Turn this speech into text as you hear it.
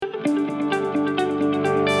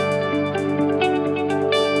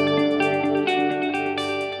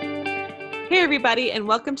everybody, and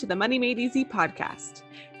welcome to the Money Made Easy podcast.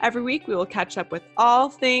 Every week, we will catch up with all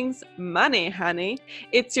things money, honey.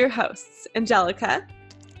 It's your hosts, Angelica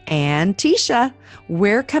and Tisha.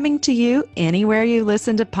 We're coming to you anywhere you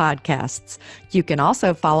listen to podcasts. You can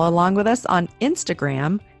also follow along with us on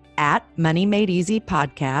Instagram at Money Made Easy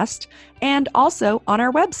Podcast and also on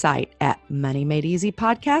our website at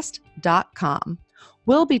moneymadeeasypodcast.com.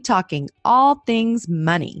 We'll be talking all things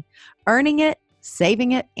money, earning it,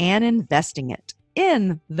 saving it, and investing it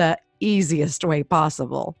in the easiest way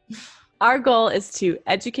possible. Our goal is to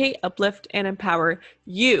educate, uplift, and empower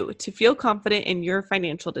you to feel confident in your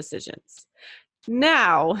financial decisions.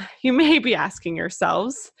 Now, you may be asking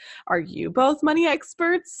yourselves, are you both money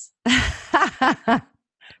experts?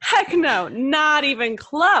 Heck no, not even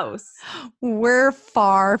close. We're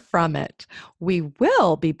far from it. We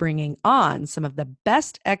will be bringing on some of the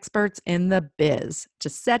best experts in the biz to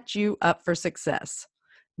set you up for success.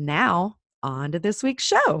 Now, on to this week's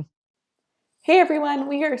show. Hey everyone,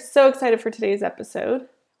 we are so excited for today's episode.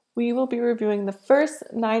 We will be reviewing the first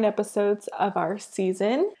 9 episodes of our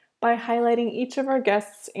season by highlighting each of our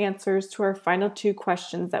guests' answers to our final 2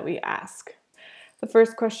 questions that we ask. The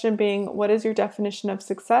first question being, what is your definition of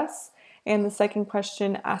success? And the second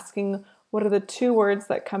question asking, what are the 2 words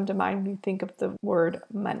that come to mind when you think of the word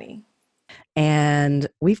money? And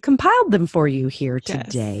we've compiled them for you here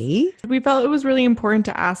today. We felt it was really important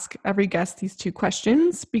to ask every guest these 2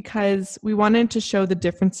 questions because we wanted to show the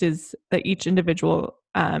differences that each individual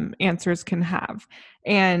answers can have.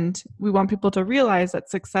 And we want people to realize that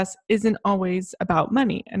success isn't always about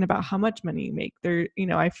money and about how much money you make.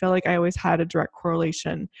 I feel like I always had a direct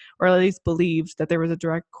correlation, or at least believed that there was a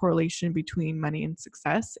direct correlation between money and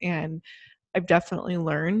success. And I've definitely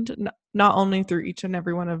learned not only through each and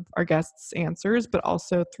every one of our guests' answers, but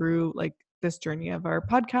also through like this journey of our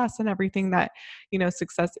podcast and everything that,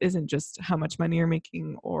 success isn't just how much money you're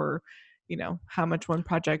making or, how much one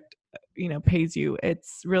project, pays you.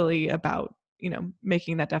 It's really about,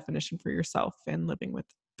 making that definition for yourself and living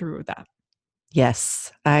through that.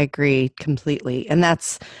 Yes, I agree completely. And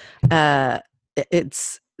that's,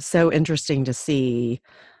 it's so interesting to see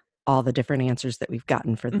all the different answers that we've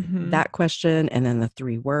gotten for that question, and then the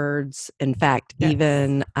 3 words. In fact,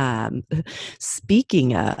 even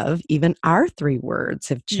speaking of, even our 3 words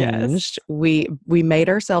have changed. Yes. We made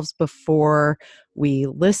ourselves, before we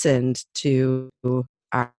listened to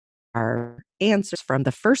our answers from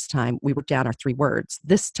the first time, we wrote down our 3 words.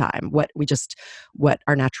 This time, what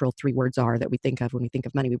our natural 3 words are that we think of when we think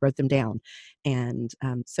of money, we wrote them down. And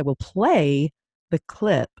so we'll play the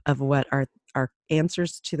clip of what our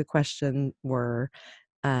answers to the question were,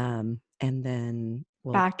 and then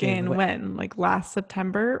we'll back in when, like last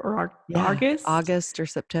September or August or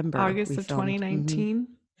September, August of 2019.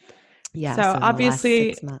 Yeah, so obviously,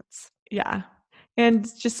 last 6 months. Yeah, and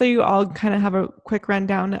just so you all kind of have a quick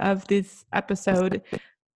rundown of this episode,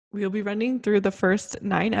 we'll be running through the first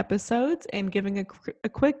 9 episodes and giving a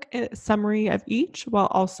quick summary of each, while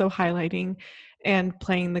also highlighting and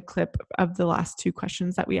playing the clip of the last 2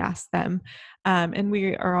 questions that we asked them. And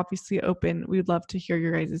we are obviously open. We'd love to hear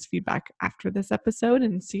your guys' feedback after this episode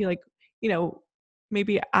and see,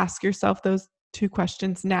 maybe ask yourself those 2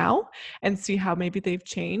 questions now and see how maybe they've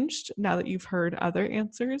changed now that you've heard other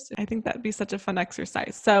answers. I think that'd be such a fun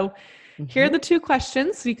exercise. So here are the 2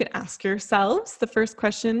 questions you can ask yourselves. The first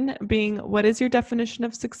question being, what is your definition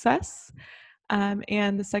of success?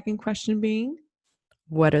 And the second question being,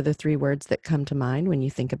 what are the 3 words that come to mind when you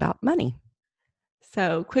think about money?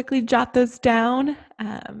 So quickly jot those down,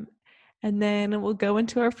 and then we'll go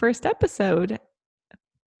into our first episode.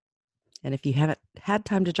 And if you haven't had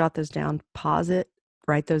time to jot those down, pause it,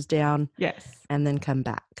 write those down, and then come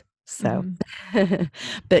back. So,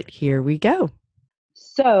 but here we go.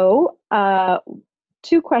 So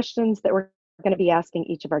 2 questions that we're going to be asking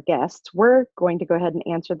each of our guests. We're going to go ahead and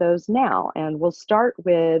answer those now. And we'll start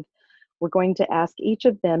with, we're going to ask each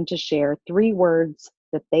of them to share 3 words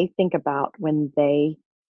that they think about when they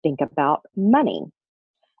think about money.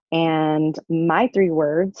 And my 3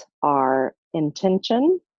 words are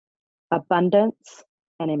intention, abundance,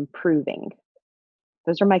 and improving.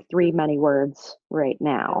 Those are my 3 money words right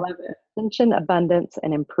now. I love it. Intention, abundance,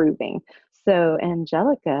 and improving. So,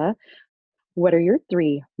 Angelica, what are your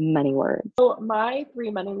 3 money words? So my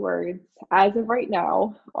 3 money words, as of right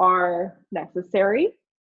now, are necessary,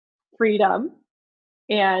 freedom,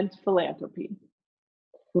 and philanthropy.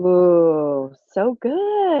 Ooh, so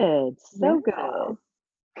good. So good.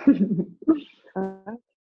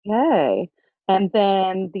 Okay. And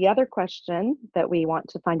then the other question that we want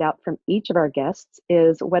to find out from each of our guests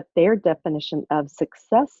is what their definition of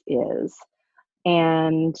success is.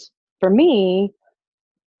 And for me,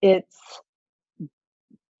 it's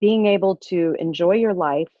being able to enjoy your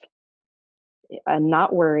life and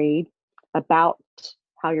not worry about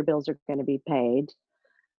how your bills are going to be paid,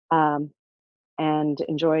 um, and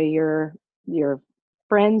enjoy your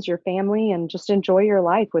friends, your family, and just enjoy your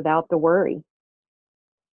life without the worry.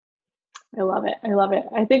 I love it. I love it.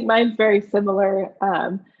 I think mine's very similar.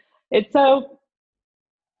 It's so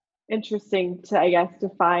interesting to, I guess,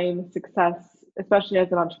 define success, especially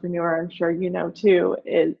as an entrepreneur. I'm sure you know too,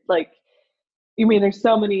 is like, you mean there's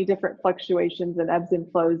so many different fluctuations and ebbs and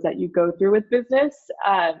flows that you go through with business.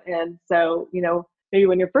 And so, maybe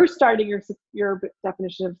when you're first starting, your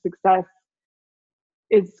definition of success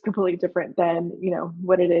is completely different than,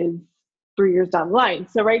 what it is 3 years down the line.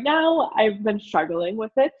 So right now I've been struggling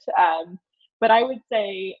with it. But I would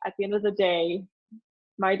say at the end of the day,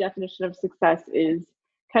 my definition of success is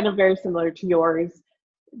kind of very similar to yours.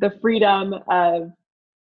 The freedom of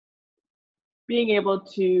being able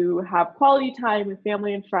to have quality time with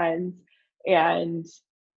family and friends and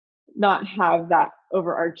not have that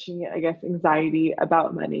overarching, I guess, anxiety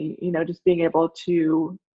about money, just being able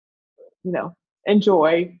to,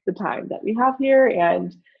 enjoy the time that we have here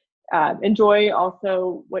and enjoy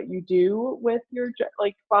also what you do with your,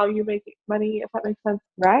 like, while you make money, if that makes sense.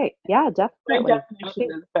 Right. Yeah, My definitely.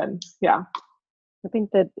 definition has been, yeah. I think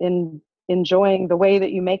that in enjoying the way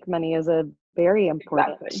that you make money is a very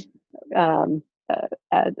important Exactly.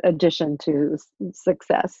 addition to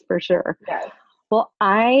success, for sure. Yes. Well,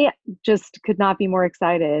 I just could not be more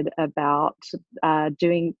excited about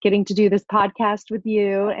getting to do this podcast with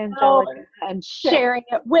you, Angelica, and sharing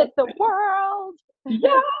it with the world.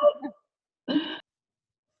 Yeah.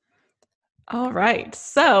 All right.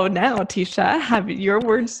 So now, Tisha, have your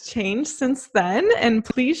words changed since then? And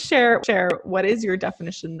please share what is your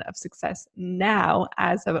definition of success now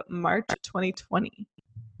as of March 2020?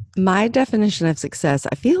 My definition of success,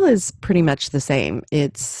 I feel, is pretty much the same.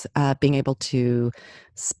 It's being able to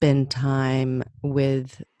spend time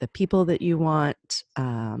with the people that you want,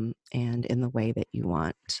 and in the way that you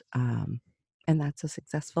want. And that's a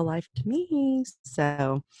successful life to me.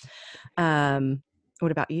 So,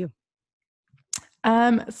 what about you?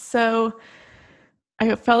 So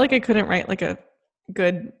I felt like I couldn't write like a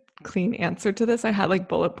good, clean answer to this. I had like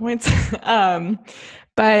bullet points.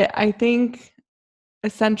 But I think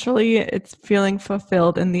essentially it's feeling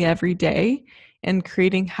fulfilled in the everyday and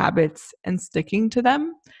creating habits and sticking to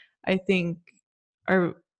them, I think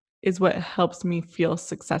is what helps me feel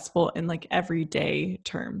successful in like everyday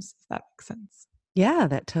terms, if that makes sense. Yeah,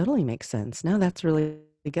 that totally makes sense. No, that's really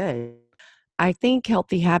good. I think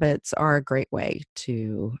healthy habits are a great way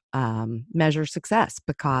to measure success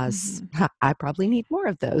because I probably need more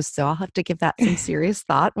of those. So I'll have to give that some serious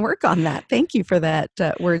thought and work on that. Thank you for that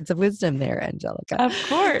words of wisdom there, Angelica. Of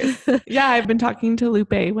course. Yeah, I've been talking to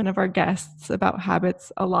Lupe, one of our guests, about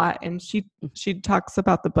habits a lot, and she talks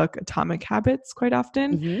about the book Atomic Habits quite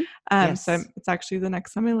often. Mm-hmm. Yes. So it's actually the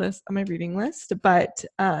next on my reading list. But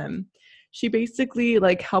she basically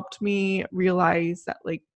like helped me realize that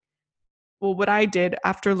what I did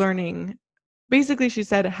after learning, basically she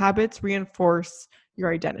said habits reinforce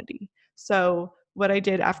your identity. So what I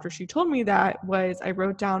did after she told me that was I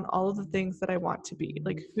wrote down all of the things that I want to be,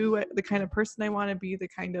 like the kind of person I want to be, the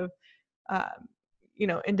kind of,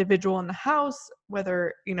 individual in the house,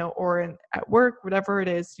 whether, or at work, whatever it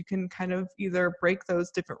is, you can kind of either break those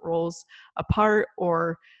different roles apart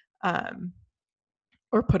or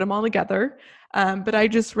put them all together. But I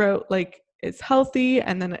just wrote like, it's healthy.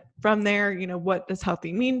 And then from there, what does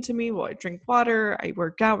healthy mean to me? Well, I drink water, I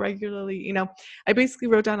work out regularly, I basically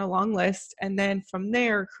wrote down a long list. And then from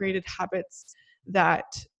there created habits that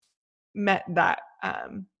met that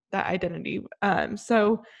identity.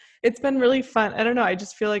 So it's been really fun. I don't know. I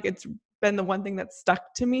just feel like it's been the one thing that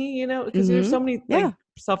stuck to me, because there's so many like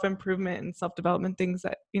self-improvement and self-development things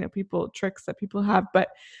that, tricks that people have, but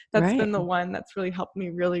that's been the one that's really helped me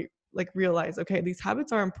really like realize, okay, these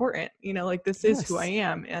habits are important, like this is who I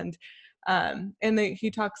am. And he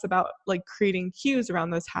talks about like creating cues around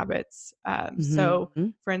those habits. So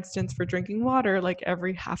for instance, for drinking water, like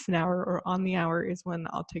every half an hour or on the hour is when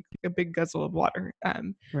I'll take a big guzzle of water.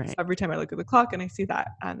 So every time I look at the clock and I see that,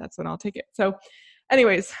 that's when I'll take it. So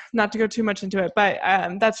anyways, not to go too much into it, but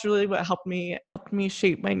that's really what helped me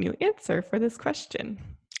shape my new answer for this question.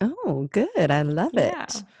 Oh, good. I love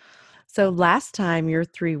it. So last time your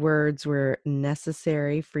 3 words were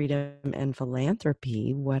necessary, freedom, and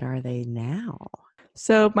philanthropy. What are they now?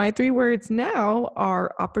 So my 3 words now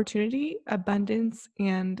are opportunity, abundance,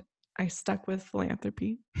 and I stuck with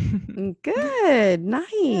philanthropy. Good.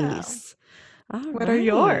 Nice. Yeah. What are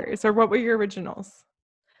yours? Or what were your originals?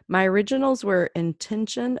 My originals were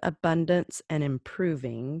intention, abundance, and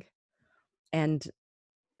improving. And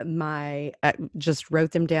I just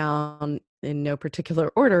wrote them down in no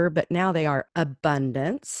particular order, but now they are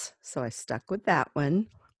abundance. So I stuck with that one.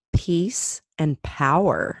 Peace and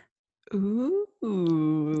power. Ooh.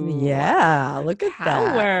 Yeah, look at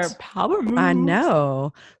that. Power moves. I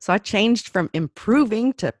know. So I changed from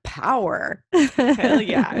improving to power. Hell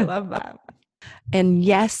yeah, I love that. And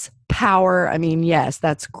yes, power. I mean, yes,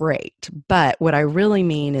 that's great. But what I really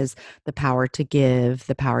mean is the power to give,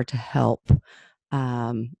 the power to help,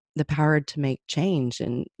 the power to make change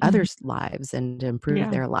in others' lives and to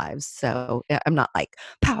improve their lives. So I'm not like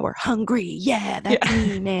power hungry. Yeah, that's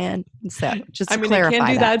me, man. So just to clarify, I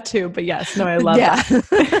can do that too. But yes, no, I love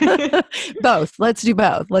that. Both. Let's do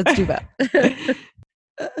both. Let's do both.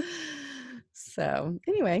 So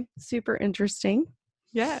anyway, super interesting.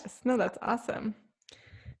 Yes, no, that's awesome.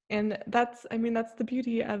 And that's the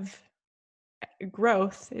beauty of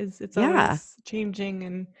growth is it's always changing,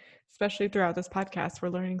 and especially throughout this podcast, we're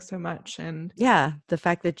learning so much. And the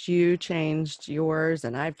fact that you changed yours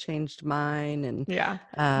and I've changed mine, and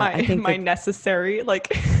I think my necessary,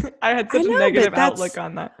 like I had such a negative outlook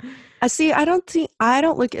on that. I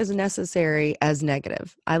don't look as necessary as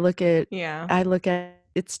negative. I look at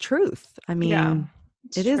its truth. I mean,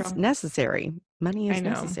 it is necessary. Money is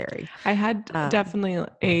necessary. I had definitely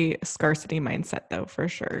a scarcity mindset though, for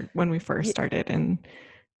sure, when we first started, and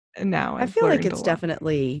now I feel like it's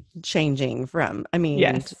definitely changing from,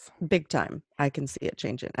 big time. I can see it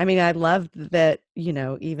changing. I mean, I love that,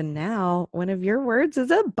 even now, one of your words is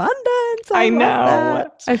abundance. I know.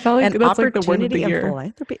 That. I felt like that's like the word of the year.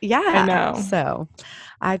 Philanthropy. Yeah. I know. So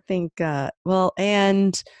I think,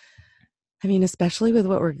 and I mean, especially with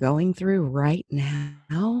what we're going through right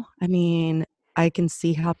now, I mean, I can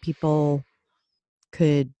see how people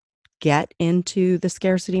could get into the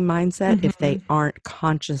scarcity mindset if they aren't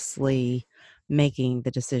consciously making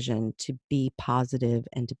the decision to be positive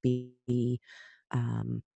and to be,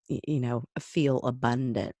 feel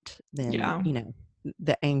abundant. Then,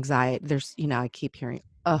 the anxiety, there's, I keep hearing,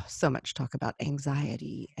 so much talk about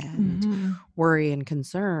anxiety and worry and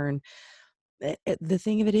concern. The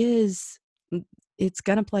thing of it is, it's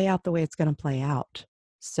going to play out the way it's going to play out.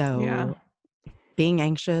 So being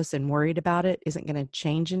anxious and worried about it isn't going to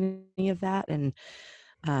change any of that. And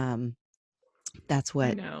that's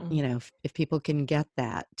what, if people can get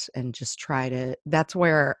that and just try to, that's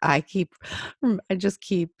where I just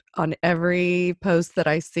keep on every post that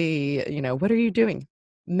I see, what are you doing?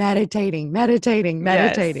 Meditating.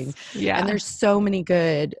 Yes. Yeah. And there's so many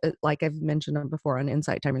good, like I've mentioned before on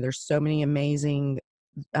Insight Timer, there's so many amazing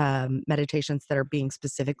meditations that are being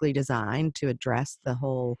specifically designed to address the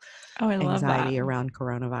whole anxiety around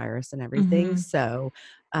coronavirus and everything. So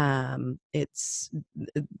it's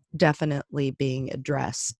definitely being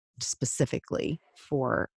addressed specifically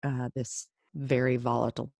for this very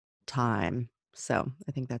volatile time. So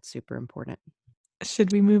I think that's super important.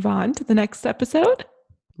 Should we move on to the next episode?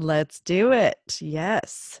 Let's do it.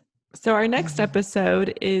 Yes. So our next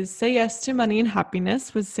episode is Say Yes to Money and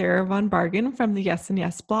Happiness with Sarah Von Bargen from the Yes and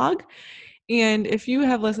Yes blog. And if you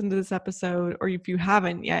have listened to this episode, or if you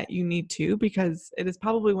haven't yet, you need to, because it is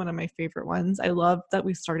probably one of my favorite ones. I love that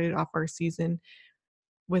we started off our season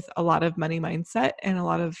with a lot of money mindset and a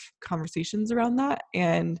lot of conversations around that.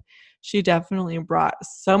 And she definitely brought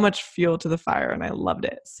so much fuel to the fire, and I loved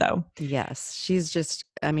it. So yes, she's just,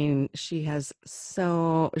 she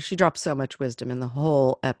drops so much wisdom in the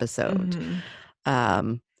whole episode.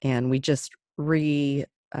 And we just reposted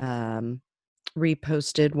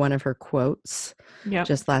one of her quotes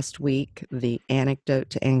just last week. The antidote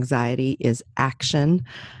to anxiety is action.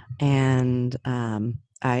 And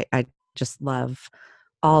I just love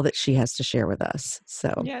all that she has to share with us.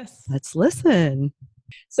 So let's listen.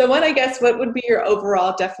 So what would be your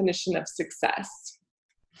overall definition of success?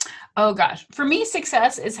 Oh gosh. For me,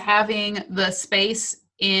 success is having the space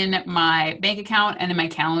in my bank account and in my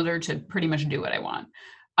calendar to pretty much do what I want.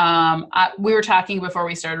 We were talking before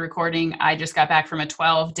we started recording. I just got back from a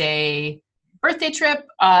 12-day birthday trip.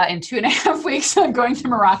 In 2.5 weeks, I'm going to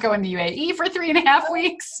Morocco and the UAE for 3.5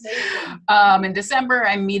 weeks. In December,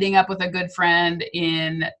 I'm meeting up with a good friend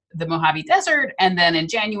in the Mojave Desert. And then in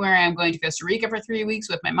January, I'm going to Costa Rica for 3 weeks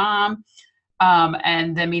with my mom.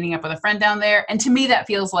 And then meeting up with a friend down there. And to me, that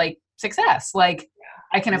feels like success. Like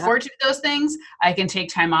I can afford to do those things. I can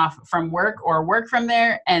take time off from work or work from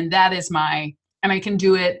there. And that is and I can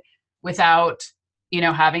do it without,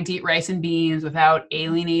 having to eat rice and beans, without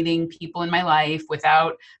alienating people in my life,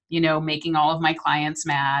 without, making all of my clients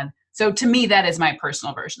mad. So to me, that is my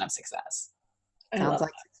personal version of success. Sounds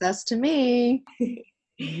like success to me.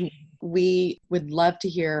 We would love to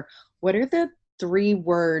hear, what are the 3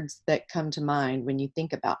 words that come to mind when you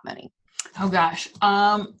think about money? Oh gosh.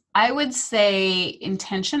 I would say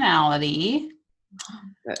intentionality,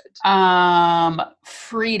 Good.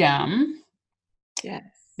 freedom, Yes.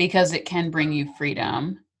 because it can bring you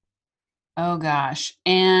freedom. Oh gosh.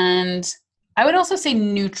 And I would also say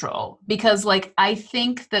neutral, because like I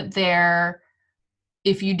think that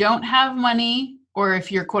if you don't have money, or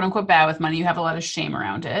if you're quote unquote bad with money, you have a lot of shame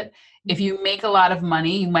around it. If you make a lot of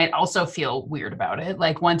money, you might also feel weird about it.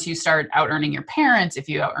 Like once you start out earning your parents, if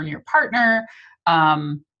you out earn your partner,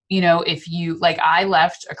 if you, like I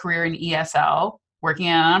left a career in ESL working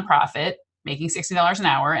at a nonprofit, making $60 an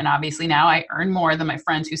hour. And obviously now I earn more than my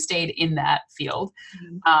friends who stayed in that field.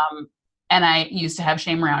 And I used to have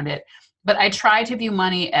shame around it. But I try to view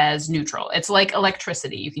money as neutral. It's like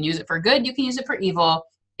electricity. You can use it for good, you can use it for evil.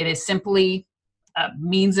 It is simply a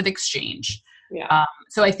means of exchange. Yeah.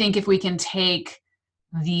 So I think if we can take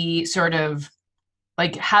the sort of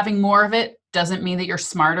like having more of it doesn't mean that you're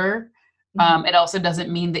smarter. It also doesn't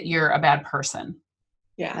mean that you're a bad person.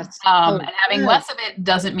 Yeah. And having less of it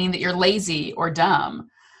doesn't mean that you're lazy or dumb.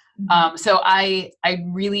 So I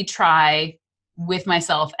really try with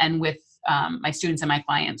myself and with my students and my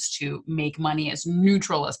clients to make money as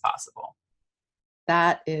neutral as possible.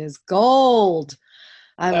 That is gold.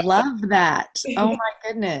 I love that. Oh my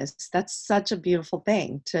goodness. That's such a beautiful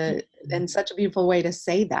thing and such a beautiful way to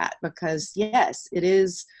say that, because yes,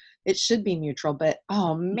 it should be neutral, but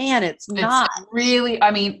oh man, it's not. Really,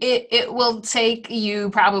 I mean, it will take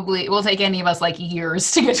it will take any of us like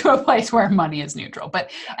years to get to a place where money is neutral.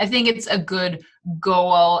 But I think it's a good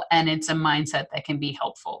goal, and it's a mindset that can be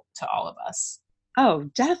helpful to all of us. Oh,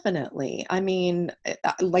 definitely. I mean,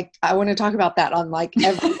 like I want to talk about that on like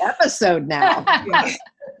every episode now.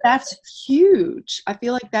 That's huge. I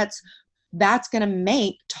feel like that's going to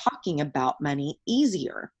make talking about money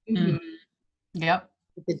easier. Yep.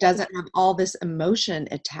 It doesn't have all this emotion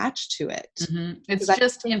attached to it. It's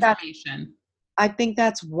just information. I think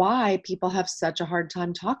that's why people have such a hard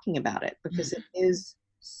time talking about it, because it is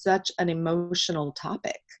such an emotional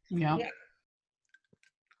topic. Yeah.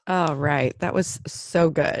 Oh, right. That was so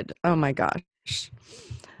good. Oh my gosh.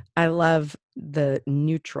 I love the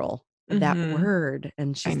neutral, that word.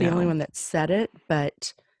 And she's the only one that said it,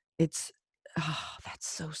 but that's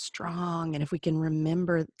so strong. And if we can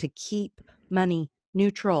remember to keep money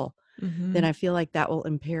neutral, then I feel like that will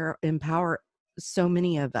empower so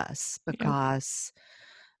many of us, because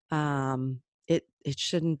it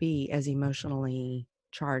shouldn't be as emotionally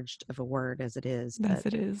charged of a word as it is. Yes,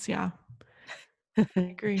 it is. Yeah. I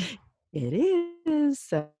agree. It is.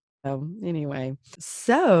 So anyway,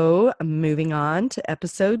 so moving on to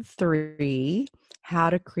episode 3, how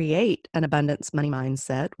to create an abundance money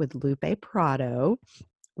mindset with Lupe Prado.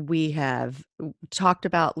 We have talked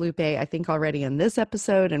about Lupe, I think, already in this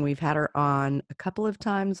episode, and we've had her on a couple of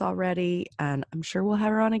times already, and I'm sure we'll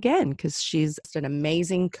have her on again, because she's an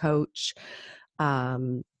amazing coach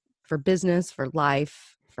for business, for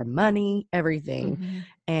life, for money, everything.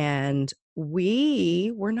 And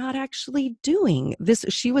we were not actually doing this.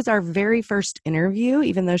 She was our very first interview,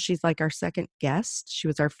 even though she's like our second guest. She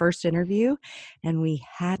was our first interview, and we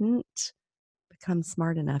hadn't become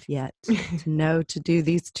smart enough yet to know to do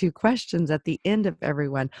these 2 questions at the end of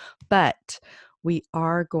everyone. But we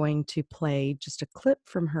are going to play just a clip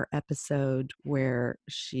from her episode where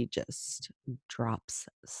she just drops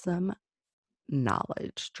some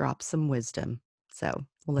knowledge, drops some wisdom. So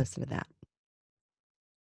we'll listen to that.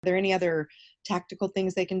 Are there any other tactical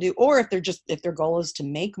things they can do, or if their goal is to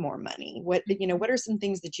make more money, what are some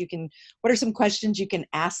things that what are some questions you can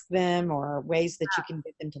ask them, or ways that you can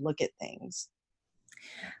get them to look at things?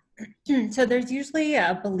 So there's usually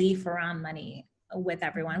a belief around money with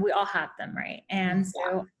everyone. We all have them, right? And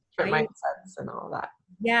so mindsets and all that.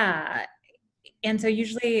 Yeah. And so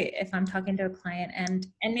usually if I'm talking to a client, and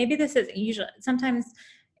maybe this is usually, sometimes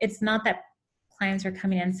it's not that clients are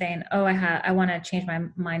coming in saying, oh, I want to change my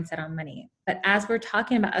mindset on money. But as we're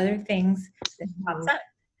talking about other things,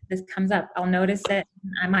 this comes up. I'll notice it.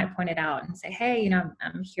 I might point it out and say, hey,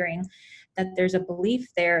 I'm hearing that there's a belief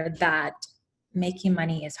there that making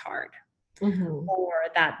money is hard, or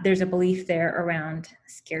that there's a belief there around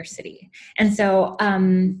scarcity. And so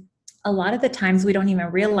a lot of the times we don't even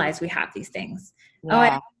realize we have these things. Yeah. I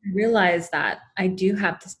didn't realize that I do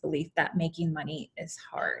have this belief that making money is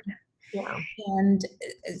hard. Yeah. And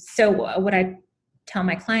so what I tell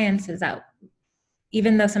my clients is that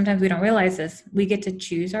even though sometimes we don't realize this, we get to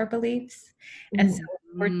choose our beliefs. And so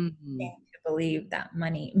we're choosing to believe that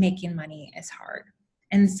making money is hard.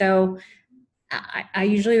 And so I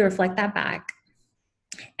usually reflect that back.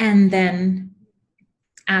 and then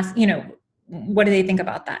ask, what do they think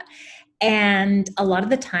about that? And a lot of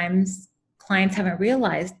the times clients haven't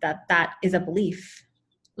realized that that is a belief.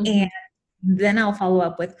 And then I'll follow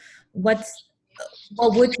up with what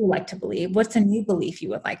would you like to believe? What's a new belief you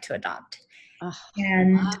would like to adopt? Oh,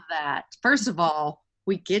 And I love that. First of all,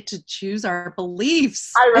 we get to choose our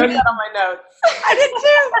beliefs. I wrote that on my notes. I did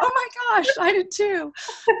too. Oh my gosh, I did too.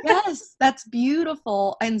 Yes, that's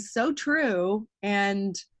beautiful and so true.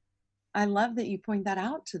 And I love that you point that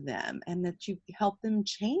out to them and that you help them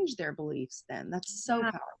change their beliefs then. That's so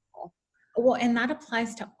powerful. Well, and that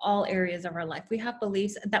applies to all areas of our life. We have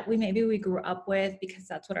beliefs that we grew up with because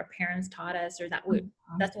that's what our parents taught us, or that's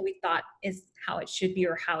what we thought is how it should be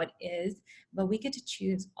or how it is. But we get to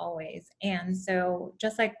choose always. And so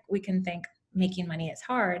just like we can think making money is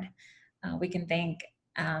hard, we can think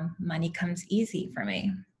money comes easy for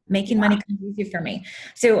me. Making money comes easy for me.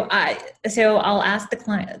 So I'll ask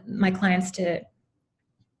my clients to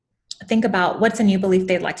think about what's a new belief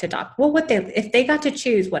they'd like to adopt. What would if they got to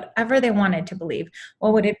choose whatever they wanted to believe,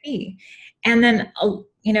 what would it be? And then,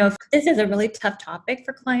 if this is a really tough topic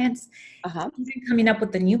for clients, even coming up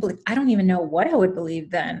with the new belief, I don't even know what I would believe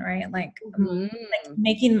then, right? Like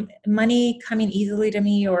making money coming easily to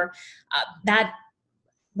me, or that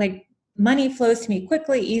like money flows to me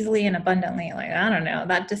quickly, easily, and abundantly. Like, I don't know,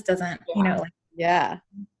 that just doesn't, Yeah.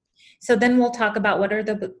 So then we'll talk about what are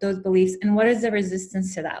those beliefs and what is the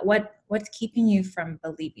resistance to that? What's keeping you from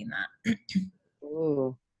believing that?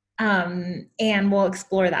 Ooh. And we'll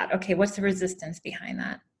explore that. Okay, what's the resistance behind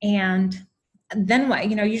that? And then what?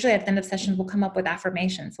 Usually at the end of sessions, we'll come up with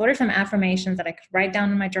affirmations. What are some affirmations that I could write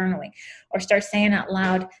down in my journaling or start saying out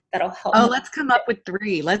loud that'll help? Oh, let's come up with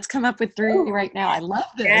 3. Let's come up with 3 right now. I love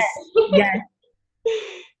this. Yes.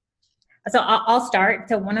 So I'll start.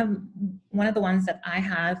 So one of the ones that I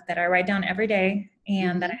have that I write down every day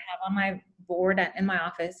and that I have on my board in my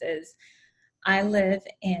office is, I live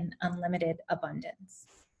in unlimited abundance.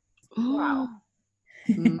 Wow.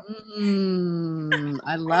 I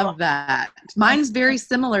love that. Mine's very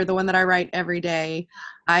similar, the one that I write every day.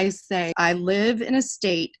 I say, I live in a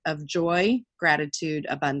state of joy, gratitude,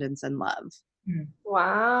 abundance, and love.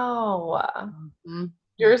 Wow.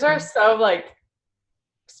 Yours are so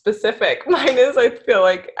specific. Mine is, I feel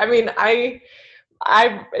like, I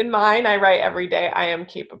in mine, I write every day, I am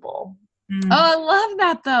capable. Oh, I love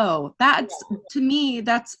that though. That's, to me,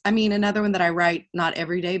 another one that I write not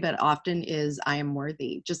every day, but often is, I am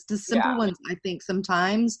worthy. Just the simple ones I think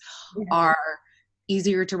sometimes are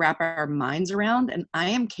easier to wrap our minds around. And I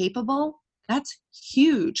am capable. That's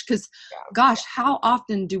huge. Because gosh, how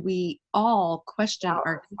often do we all question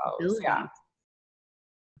our capabilities? Yeah.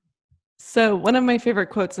 So one of my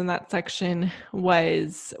favorite quotes in that section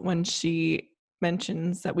was when she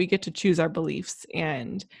mentions that we get to choose our beliefs,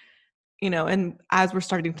 and and as we're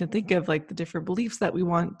starting to think of the different beliefs that we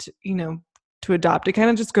want to adopt, it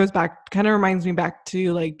kind of just goes back, kind of reminds me back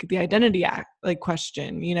to the identity act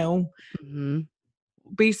question,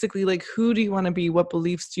 basically who do you want to be, what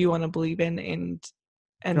beliefs do you want to believe in, and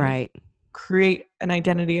right, create an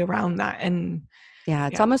identity around that. And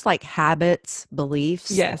it's almost like habits,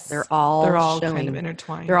 beliefs. Yes. They're all showing, kind of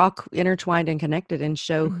intertwined. They're all intertwined and connected and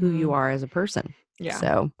show who you are as a person. Yeah.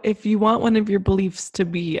 So if you want one of your beliefs to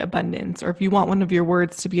be abundance, or if you want one of your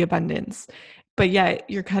words to be abundance, but yet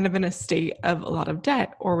you're kind of in a state of a lot of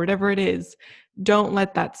debt or whatever it is, don't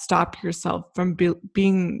let that stop yourself from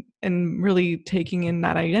being and really taking in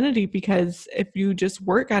that identity. Because if you just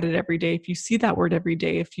work at it every day, if you see that word every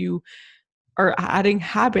day, if you are adding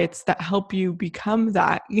habits that help you become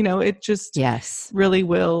that, it just really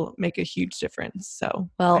will make a huge difference. So,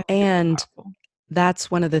 and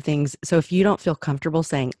that's one of the things. So if you don't feel comfortable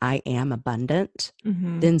saying I am abundant,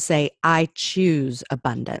 then say I choose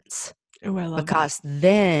abundance. Oh, I love because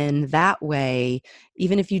then that way,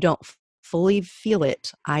 even if you don't fully feel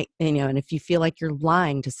it, and if you feel like you're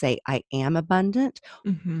lying to say I am abundant,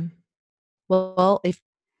 well, if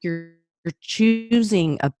you're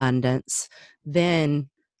choosing abundance, then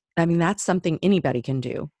that's something anybody can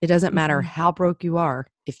do. It doesn't matter how broke you are.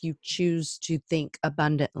 If you choose to think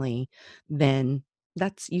abundantly, then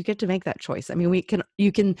you get to make that choice.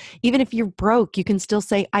 You can, even if you're broke, you can still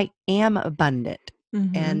say I am abundant.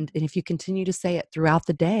 And if you continue to say it throughout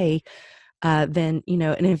the day, then,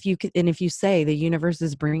 and if you say the universe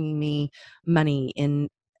is bringing me money in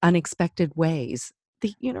unexpected ways,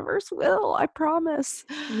 the universe will, I promise.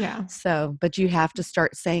 Yeah. So, but you have to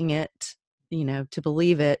start saying it, to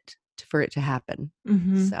believe it, for it to happen.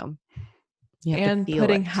 So, and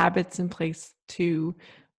putting habits in place to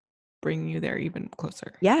bring you there even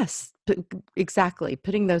closer. Yes, exactly.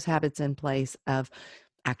 Putting those habits in place of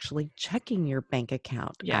actually checking your bank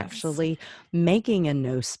account, Yes. actually making a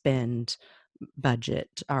no spend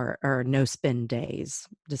budget or no spend days,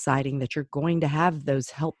 deciding that you're going to have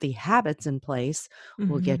those healthy habits in place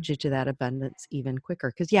will get you to that abundance even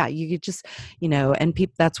quicker. Because you could just, and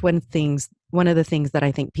people, that's one of the things that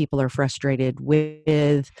I think people are frustrated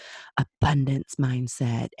with abundance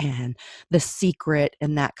mindset and the secret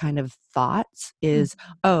and that kind of thoughts is,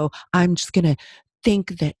 oh, I'm just going to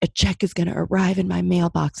think that a check is going to arrive in my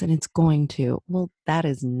mailbox, and it's going to. Well, that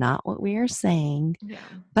is not what we are saying. Yeah.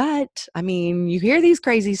 But I mean, you hear these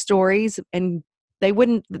crazy stories, and they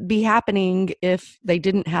wouldn't be happening if they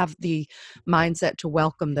didn't have the mindset to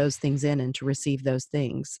welcome those things in and to receive those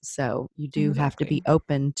things. So you do have to be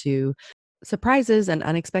open to surprises and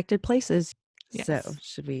unexpected places. Yes. So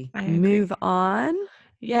should we I move agree. on?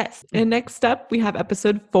 Yes. And next up, we have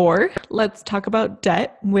episode 4. Let's talk about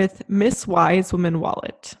debt with Miss Wise Woman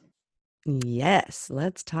Wallet. Yes.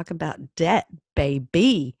 Let's talk about debt,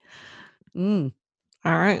 baby. All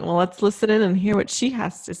right. Well, let's listen in and hear what she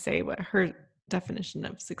has to say, what her definition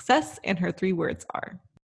of success and her 3 words are.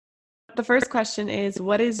 The first question is,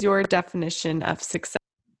 what is your definition of success?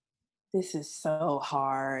 This is so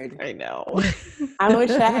hard. I know. I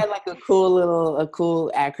wish I had like a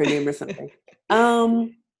cool acronym or something.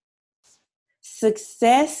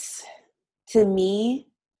 Success to me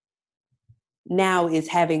now is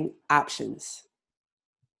having options.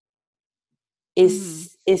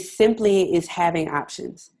 It's simply is having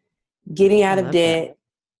options. Getting out of debt,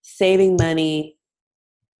 saving money,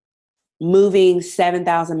 moving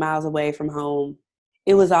 7,000 miles away from home.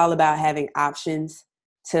 It was all about having options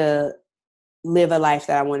to live a life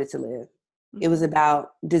that I wanted to live. It was about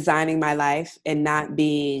designing my life and not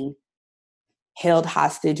being held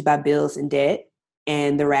hostage by bills and debt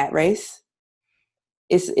and the rat race.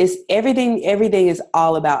 It's everything is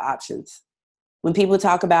all about options. When people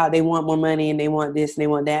talk about they want more money and they want this and they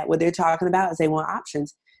want that, what they're talking about is they want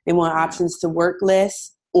options. They want options to work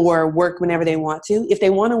less or work whenever they want to. If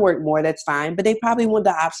they want to work more, that's fine, but they probably want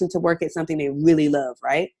the option to work at something they really love,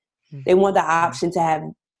 right? They want the option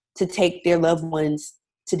to take their loved ones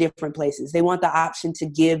to different places. They want the option to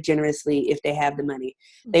give generously if they have the money.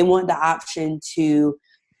 They want the option to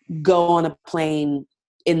go on a plane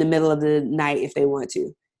in the middle of the night if they want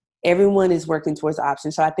to. Everyone is working towards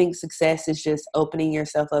options. So I think success is just opening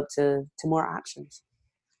yourself up to more options.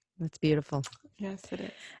 That's beautiful. Yes, it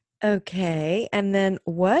is. Okay. And then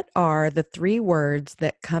what are the 3 words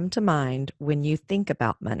that come to mind when you think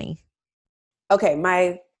about money? Okay.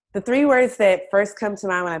 The 3 words that first come to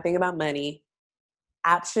mind when I think about money: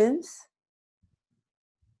 options,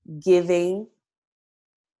 giving,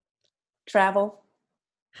 travel.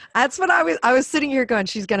 That's what I was sitting here going,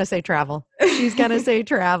 she's going to say travel. She's going to say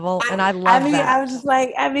travel. And I love that. I was just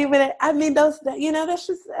like,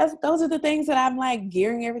 those are the things that I'm like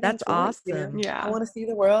gearing everything That's towards. awesome. Yeah. I want to see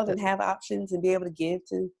the world and have options and be able to give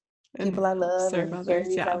to people I love serve and others.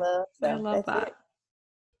 charities Yeah. I love. So I love that's that. it.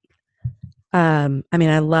 I mean,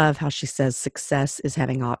 I love how she says success is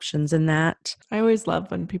having options in that. I always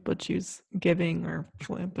love when people choose giving or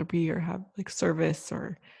philanthropy or have like service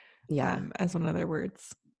or as one of their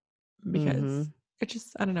words, because it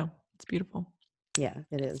just, I don't know, it's beautiful. Yeah,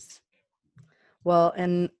 it is. Well,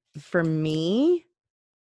 and for me,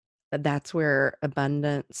 that's where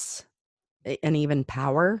abundance and even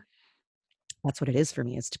power, that's what it is for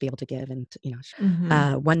me, is to be able to give. And,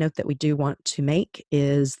 one note that we do want to make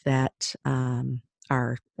is that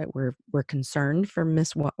that we're concerned for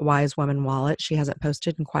Miss Wise Woman Wallet. She hasn't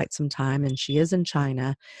posted in quite some time, and she is in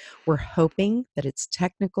China. We're hoping that it's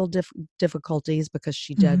technical difficulties, because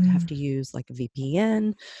she did have to use like a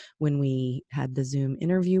VPN when we had the Zoom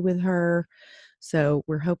interview with her. So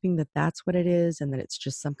we're hoping that that's what it is, and that it's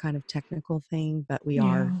just some kind of technical thing. But we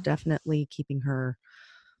are definitely keeping her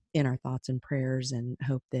in our thoughts and prayers, and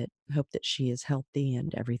hope that she is healthy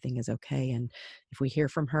and everything is okay. And if we hear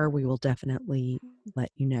from her, we will definitely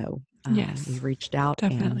let you know. Yes, we've reached out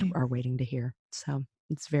definitely. and are waiting to hear. So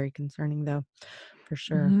it's very concerning, though, for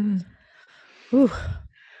sure. Ooh.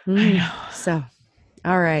 I know. So,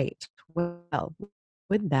 all right. Well,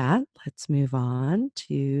 with that, let's move on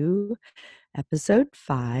to episode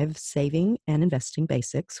 5, Saving and Investing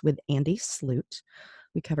Basics with Andy Sloot.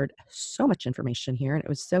 We covered so much information here, and it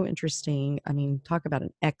was so interesting. I mean, talk about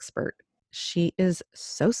an expert. She is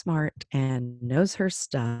so smart and knows her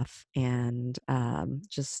stuff, and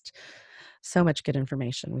just so much good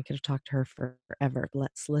information. We could have talked to her forever.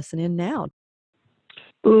 Let's listen in now.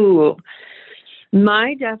 Ooh,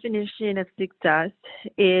 my definition of success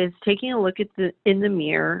is taking a look in the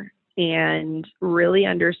mirror and really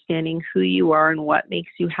understanding who you are and what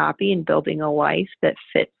makes you happy and building a life that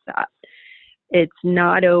fits that. It's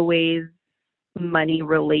not always money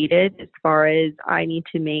related as far as I need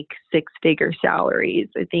to make 6-figure salaries.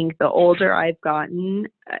 I think the older I've gotten,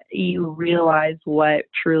 you realize what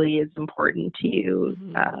truly is important to you.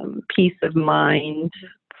 Peace of mind,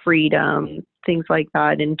 freedom, things like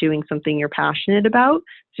that, and doing something you're passionate about.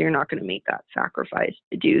 So you're not going to make that sacrifice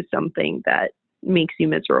to do something that makes you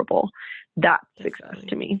miserable. That's success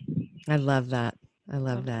to me. I love that. I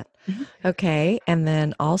love that. Okay. And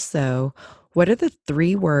then also, what are the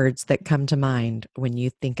 3 words that come to mind when you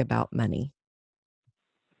think about money?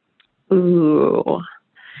 Ooh,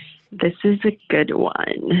 this is a good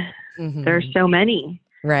one. There's so many.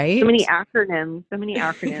 Right? So many acronyms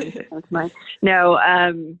that come to mind. No,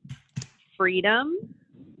 freedom,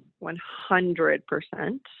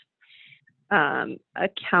 100%.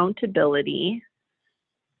 Accountability,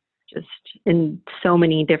 just in so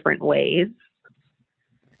many different ways.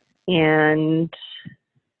 And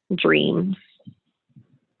dreams.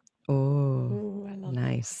 Oh,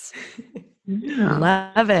 nice. Yeah.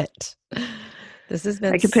 Love it. This has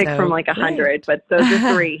been I could pick so from like 100, but those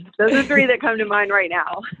are 3. Those are 3 that come to mind right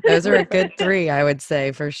now. Those are a good 3, I would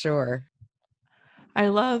say, for sure. I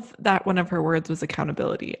love that one of her words was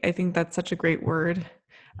accountability. I think that's such a great word.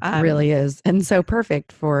 Really is. And so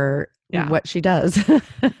perfect for what she does.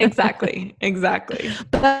 Exactly.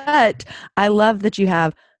 But I love that you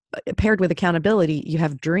have, paired with accountability, you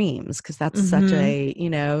have dreams, because that's such a,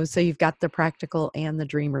 so you've got the practical and the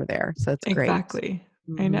dreamer there. So it's great. Exactly.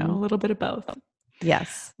 I know, a little bit of both.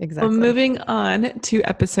 Yes, exactly. Well, moving on to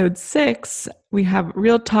episode 6, we have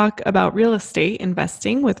Real Talk about real estate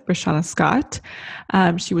investing with Roshana Scott.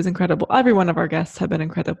 She was incredible. Every one of our guests have been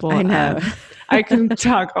incredible. I know. I can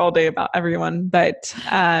talk all day about everyone, but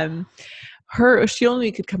she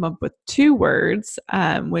only could come up with 2 words,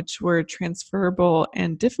 which were transferable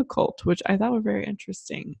and difficult, which I thought were very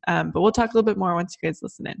interesting. But we'll talk a little bit more once you guys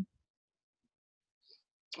listen in.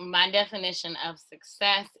 My definition of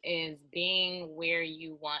success is being where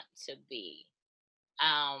you want to be.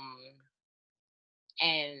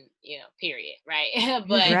 And period, right?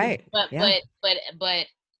 but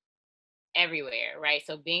everywhere, right?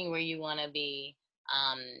 So being where you want to be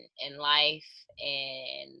in life,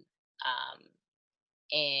 and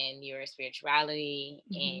in your spirituality,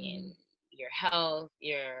 in your health,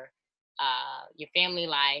 your family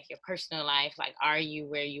life, your personal life. Like, are you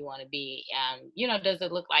where you want to be? Does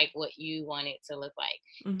it look like what you want it to look like?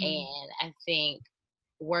 And I think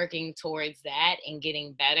working towards that and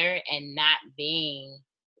getting better, and not being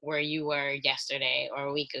where you were yesterday or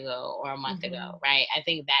a week ago or a month ago, right? I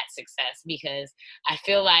think that's success, because I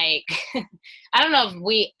feel like I don't know if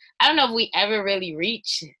we ever really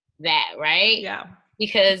reach that, right? Yeah.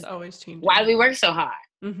 Because it's always changing. Why do we work so hard?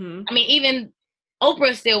 I mean, even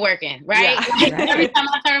Oprah's still working, right? Yeah, like, right. Every time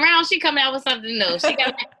I turn around, she coming out with something new. She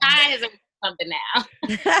got pies or something now,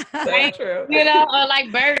 right? True. Or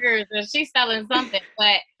like burgers, or she's selling something.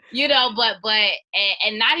 But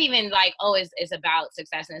and not even like, oh, it's about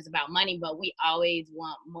success and it's about money, but we always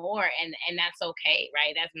want more, and that's okay,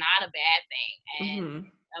 right? That's not a bad thing. And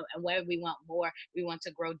whether we want more, we want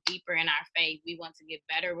to grow deeper in our faith. We want to get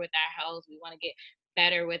better with our health. We want to get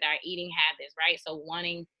better with our eating habits, right? So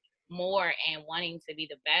wanting more and wanting to be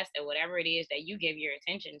the best at whatever it is that you give your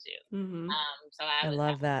attention to. So I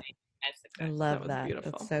love that. I love that.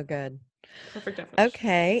 Beautiful. That's so good. Perfect definition.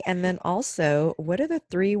 Okay. And then also, what are the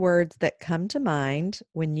 3 words that come to mind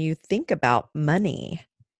when you think about money?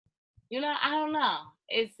 I don't know.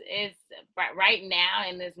 It's right now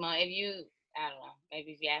in this moment. I don't know,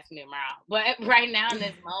 maybe if you ask me tomorrow, but right now in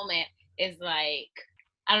this moment, it's like,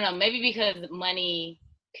 I don't know, maybe because money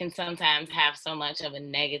can sometimes have so much of a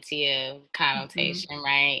negative connotation,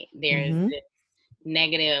 right? There's this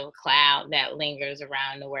negative cloud that lingers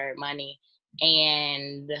around the word money,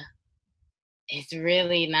 and it's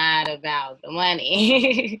really not about the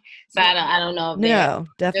money. So I don't know if no,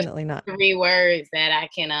 definitely not. 3 words that I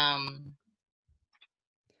can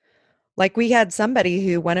like, we had somebody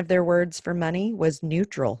who one of their words for money was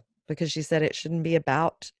neutral, because she said it shouldn't be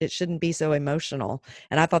so emotional.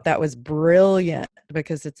 And I thought that was brilliant,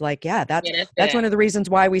 because it's like, that's one of the reasons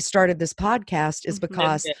why we started this podcast, is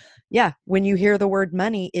because when you hear the word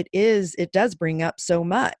money, it does bring up so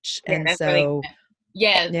much. And so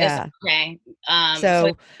okay.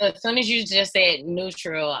 So as soon as you just said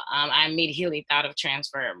neutral, I immediately thought of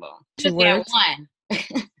transferable. 2 words. One.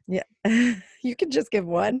 Yeah. You can just give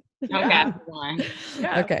one. Okay, one.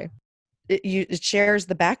 Okay. it shares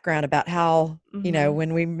the background about how,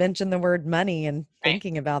 when we mention the word money and Right.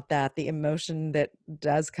 thinking about that, the emotion that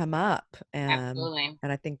does come up. Absolutely.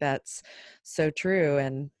 And I think that's so true.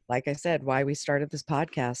 And like I said, why we started this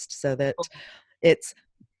podcast, so that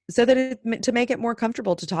to make it more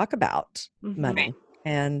comfortable to talk about money. Right.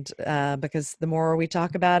 And because the more we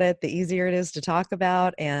talk about it, the easier it is to talk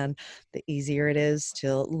about, and the easier it is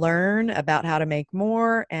to learn about how to make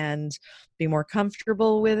more and be more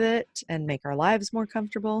comfortable with it and make our lives more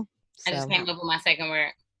comfortable. I just So, came up with my second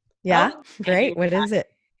word. yeah, Oh. great. What is it?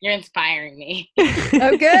 You're inspiring me.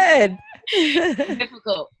 Oh, good.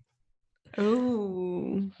 Difficult.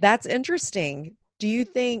 Oh. That's interesting. Do you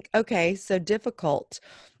think, okay, so difficult,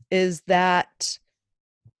 is that,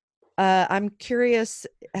 I'm curious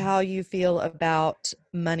how you feel about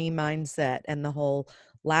money mindset and the whole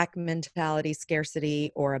lack mentality,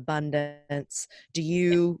 scarcity, or abundance. Do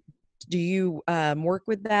you work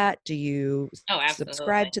with that? Do you Oh,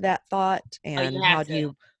 subscribe absolutely. to that thought? Oh, you And have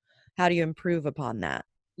to. how do you improve upon that?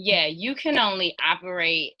 Yeah, you can only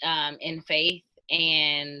operate in faith,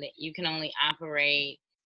 and you can only operate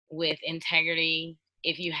with integrity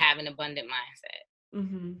if you have an abundant mindset.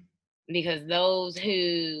 Mm-hmm. Because those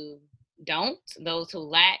who don't, those who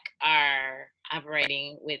lack, are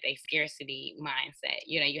operating with a scarcity mindset.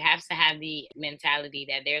 You have to have the mentality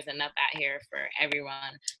that there's enough out here for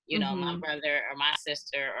everyone. My brother or my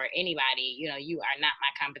sister or anybody, you are not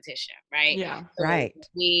my competition, right? Yeah. So Right.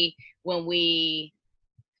 when we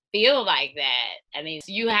feel like that, I mean,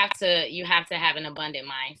 you have to have an abundant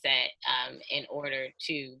mindset in order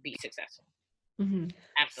to be successful. Mm-hmm.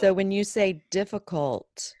 Absolutely. So when you say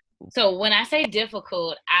difficult, So when I say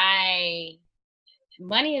difficult,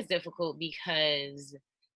 money is difficult because,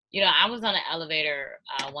 I was on an elevator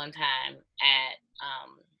one time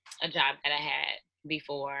at a job that I had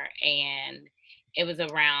before, and it was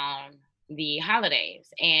around the holidays,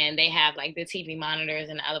 and they have like the TV monitors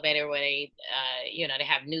in the elevator where they, they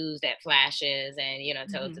have news that flashes and,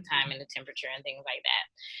 tells the time and the temperature and things like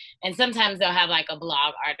that. And sometimes they'll have like a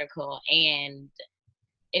blog article, and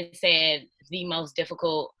it said the most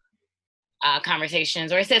difficult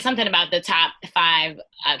conversations, or it said something about the top 5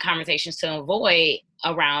 conversations to avoid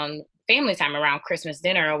around family time, around Christmas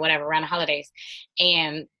dinner or whatever, around the holidays.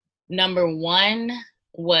 And number 1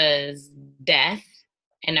 was death,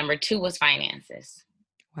 and number 2 was finances.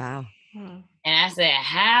 wow. And I said,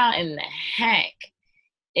 how in the heck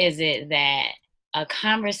is it that a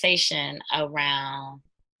conversation around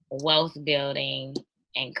wealth building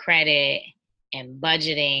and credit and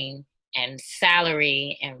budgeting and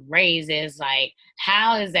salary and raises, like,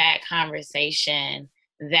 how is that conversation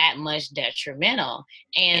that much detrimental?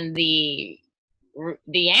 And the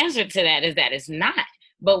answer to that is that it's not,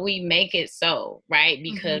 but we make it so, right?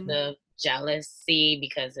 Because of jealousy,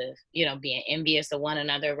 because of being envious of one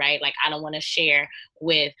another, right? Like, I don't want to share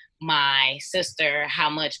with my sister how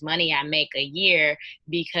much money I make a year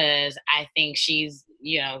because I think she's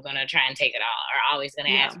gonna try and take it all, or always gonna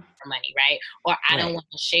ask for money, right? Or I don't want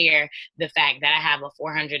to share the fact that I have a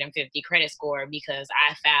 450 credit score because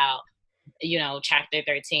I filed chapter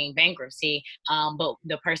 13 bankruptcy, but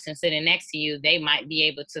the person sitting next to you, they might be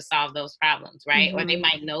able to solve those problems, right? Or they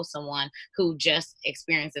might know someone who just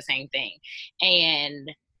experienced the same thing.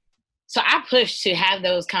 And so I push to have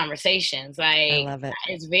those conversations. Like, I love it.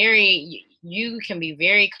 It's very, you can be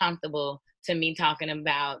very comfortable to me talking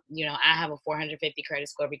about, I have a 450 credit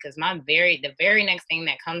score, because the very next thing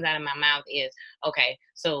that comes out of my mouth is, okay,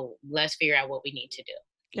 so let's figure out what we need to do.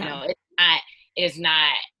 It's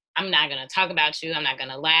not, I'm not going to talk about you. I'm not going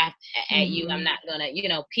to laugh at you. I'm not going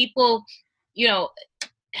to, people,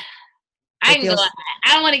 I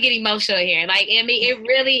don't want to get emotional here. Like, I mean, it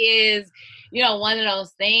really is, one of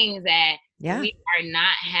those things that we are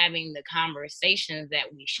not having the conversations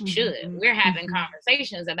that we should. We're having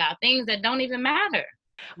conversations about things that don't even matter.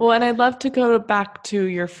 Well, and I'd love to go back to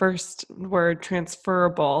your first word,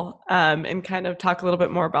 transferable, and kind of talk a little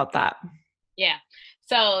bit more about that. Yeah.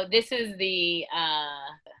 So this is the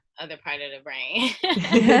other part of the brain,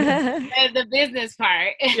 the business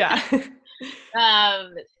part. Yeah.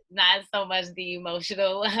 Not so much the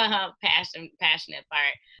emotional, passionate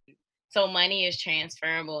part. So money is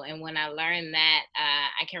transferable. And when I learned that,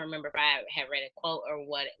 I can't remember if I had read a quote or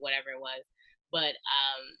whatever it was, but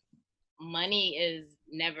money is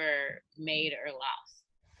never made or lost,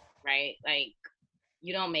 right? Like,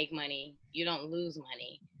 you don't make money, you don't lose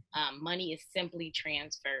money. Money is simply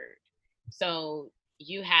transferred. So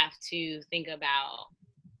you have to think about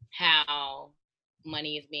how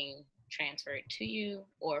money is being transferred to you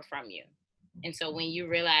or from you. And so when you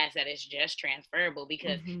realize that it's just transferable,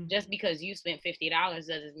 because just because you spent $50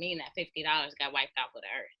 doesn't mean that $50 got wiped off of the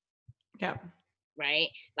earth. Yeah. Right?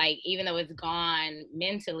 Like, even though it's gone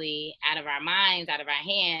mentally out of our minds, out of our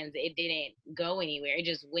hands, it didn't go anywhere. It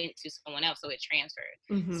just went to someone else. So it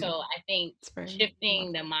transferred. So I think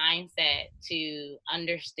shifting the mindset to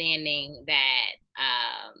understanding that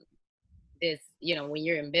this, you know, when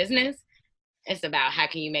you're in business, it's about how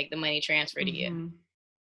can you make the money transfer to you.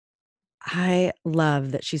 I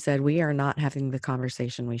love that she said, we are not having the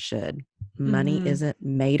conversation we should. Money isn't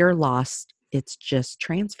made or lost. It's just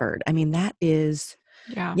transferred. I mean, that is,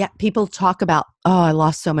 people talk about, oh, I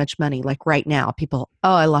lost so much money. Like right now, people,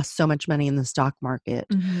 oh, I lost so much money in the stock market.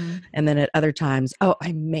 And then at other times, oh,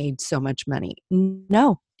 I made so much money.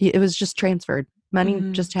 No, it was just transferred.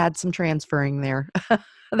 Money just had some transferring there.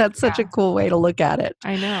 That's such a cool way to look at it.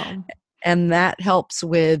 I know. And that helps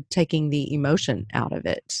with taking the emotion out of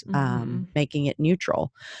it, making it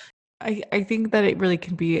neutral. I think that it really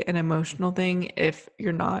can be an emotional thing if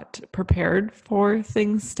you're not prepared for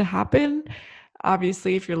things to happen.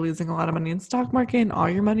 Obviously, if you're losing a lot of money in the stock market and all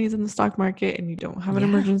your money is in the stock market and you don't have an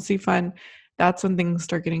emergency fund, that's when things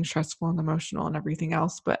start getting stressful and emotional and everything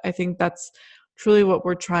else. But I think that's truly what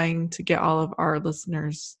we're trying to get all of our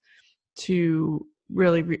listeners to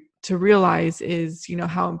really to realize is, you know,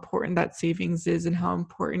 how important that savings is and how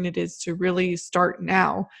important it is to really start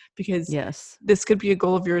now, because this could be a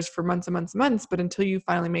goal of yours for months and months and months, but until you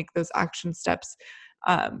finally make those action steps,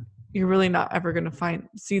 you're really not ever going to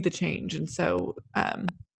see the change. And so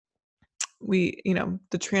you know,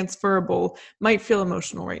 the transferable might feel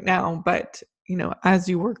emotional right now, but you know, as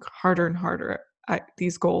you work harder and harder at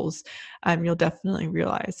these goals, you'll definitely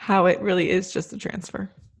realize how it really is just a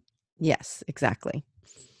transfer. Yes, exactly.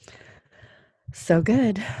 So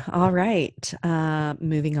good. All right.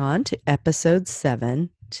 Moving on to episode 7,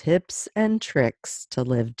 tips and tricks to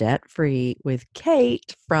live debt-free with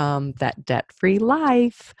Kate from That Debt-Free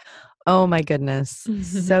Life. Oh my goodness.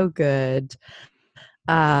 So good.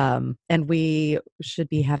 And we should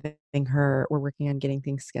be having her, we're working on getting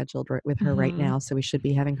things scheduled with her right now. So we should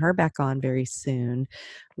be having her back on very soon,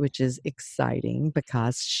 which is exciting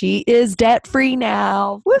because she is debt-free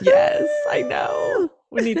now. Woo-hoo! Yes, I know.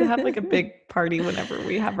 We need to have like a big party whenever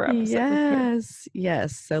we have our episode with her.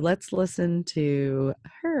 Yes. So let's listen to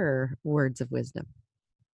her words of wisdom.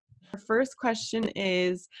 Our first question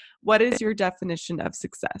is, what is your definition of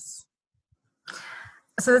success?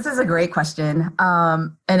 So this is a great question.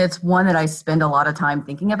 And it's one that I spend a lot of time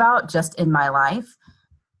thinking about just in my life.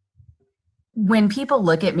 When people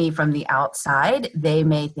look at me from the outside, they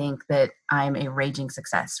may think that I'm a raging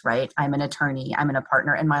success, right? I'm an attorney. I'm a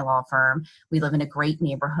partner in my law firm. We live in a great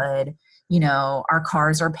neighborhood. You know, our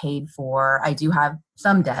cars are paid for. I do have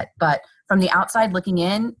some debt, but from the outside looking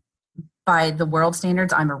in, by the world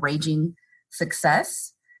standards, I'm a raging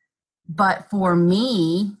success. But for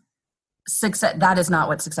me, success, that is not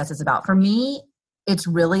what success is about. For me, it's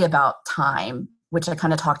really about time, which I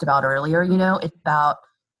kind of talked about earlier. You know, it's about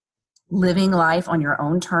living life on your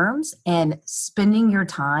own terms and spending your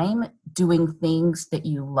time doing things that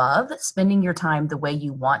you love, spending your time the way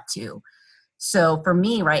you want to. So for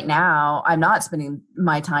me right now, I'm not spending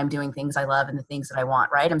my time doing things I love and the things that I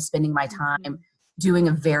want, right? I'm spending my time doing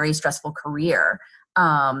a very stressful career.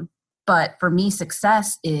 But for me,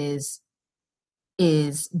 success is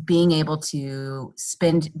being able to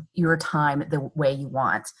spend your time the way you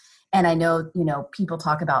want. And I know, you know, people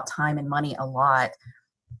talk about time and money a lot.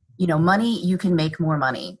 You know, money, you can make more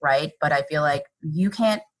money, right? But I feel like you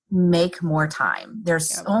can't make more time.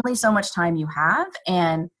 There's only so much time you have.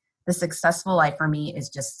 And the successful life for me is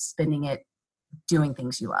just spending it doing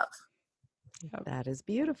things you love. That is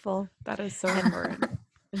beautiful. That is so important.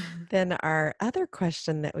 Then our other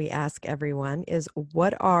question that we ask everyone is,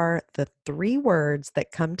 what are the 3 words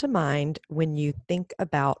that come to mind when you think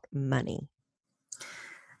about money?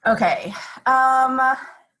 Okay.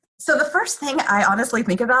 So the first thing I honestly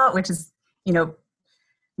think about, which is, you know,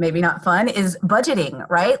 maybe not fun, is budgeting,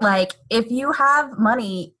 right? Like if you have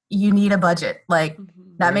money, you need a budget. Like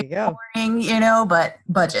that may be boring, you know, but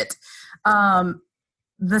budget.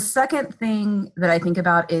 The second thing that I think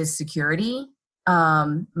about is security.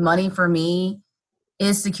 Money for me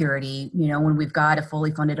is security. You know, when we've got a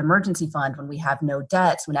fully funded emergency fund, when we have no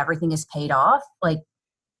debts, when everything is paid off, like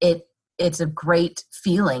it's a great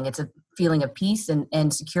feeling. It's a feeling of peace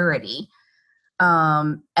and security.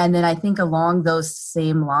 And then I think along those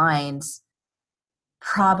same lines,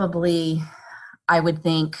 probably I would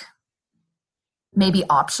think maybe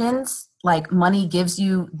options, like money gives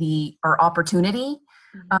you the opportunity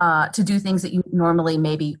to do things that you normally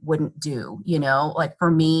maybe wouldn't do. Like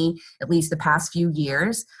for me, at least the past few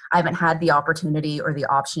years, I haven't had the opportunity or the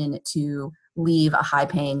option to leave a high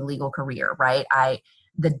paying legal career, right?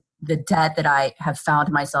 The debt that I have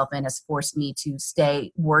found myself in has forced me to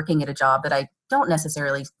stay working at a job that I don't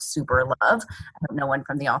necessarily super love. I hope no one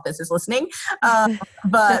from the office is listening.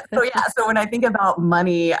 But so when I think about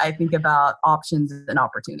money, I think about options and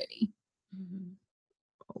opportunity.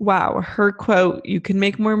 Wow. Her quote, "You can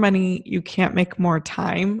make more money, you can't make more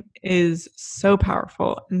time," is so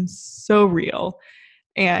powerful and so real.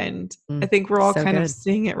 And I think we're all so kind good. of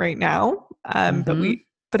seeing it right now.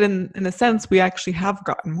 But in a sense, we actually have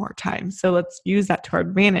gotten more time. So let's use that to our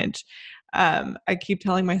advantage. I keep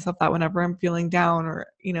telling myself that whenever I'm feeling down or,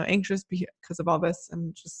 anxious because of all this,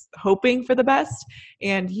 I'm just hoping for the best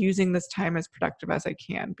and using this time as productive as I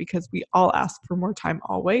can, because we all ask for more time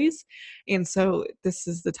always. And so this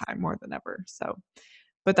is the time more than ever.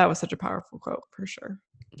 But that was such a powerful quote for sure.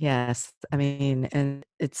 Yes. I mean, and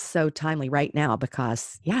it's so timely right now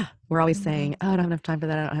because, we're always saying, "Oh, I don't have enough time for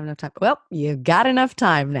that. I don't have enough time." Well, you got enough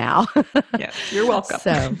time now. Yes, you're welcome.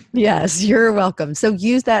 So, yes, you're welcome. So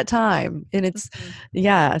use that time. And it's,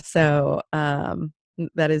 so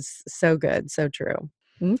that is so good. So true.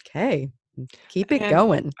 Okay. Keep it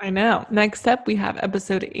going. I know. Next up, we have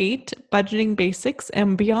episode 8, Budgeting Basics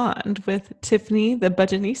and Beyond, with Tiffany, the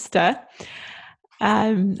Budgetista.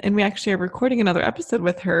 And we actually are recording another episode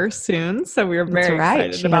with her soon. So we are very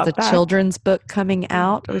excited She about has a that. children's book coming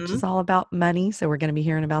out, which is all about money. So we're going to be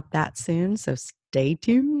hearing about that soon. So stay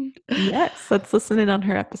tuned. Yes. Let's listen in on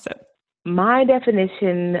her episode. My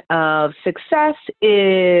definition of success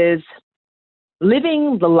is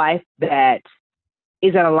living the life that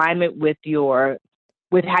is in alignment with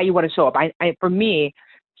how you want to show up. For me,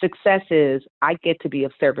 success is I get to be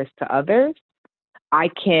of service to others. I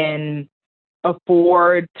can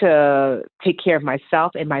afford to take care of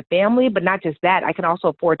myself and my family, but not just that. I can also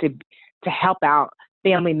afford to help out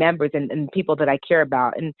family members and people that I care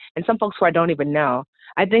about, and some folks who I don't even know.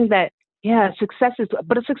 I think that success is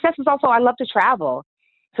also I love to travel.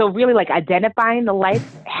 So really, like, identifying the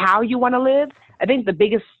life, how you want to live. I think the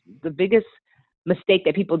biggest mistake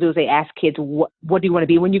that people do is they ask kids, what do you want to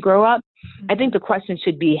be when you grow up? I think the question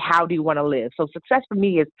should be, how do you want to live? So success for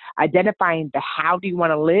me is identifying the how do you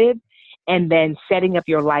want to live, and then setting up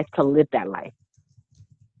your life to live that life.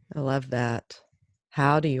 I love that.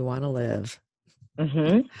 How do you want to live?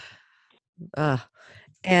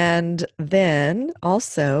 And then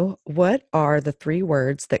also, what are the 3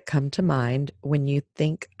 words that come to mind when you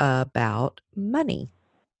think about money?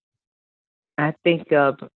 I think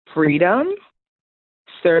of freedom,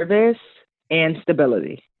 service, and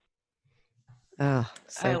stability. Oh,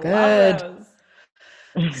 so I good. love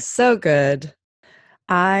those. So good.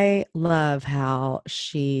 I love how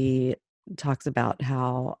she talks about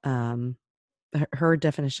how her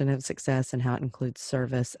definition of success and how it includes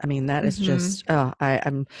service. I mean, that is just,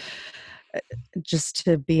 I'm just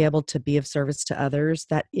to be able to be of service to others.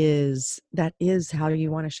 That is how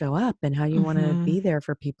you want to show up, and how you want to be there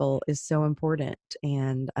for people is so important.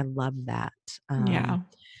 And I love that.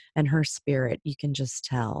 And her spirit, you can just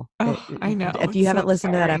tell. I know. If you haven't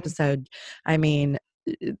listened to that episode, I mean,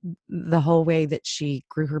 the whole way that she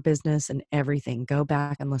grew her business and everything, go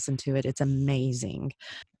back and listen to it. It's amazing.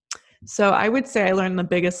 So I would say I learned the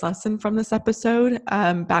biggest lesson from this episode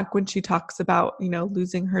back when she talks about,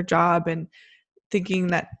 losing her job and thinking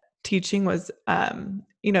that teaching was,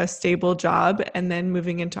 a stable job, and then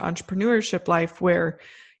moving into entrepreneurship life where,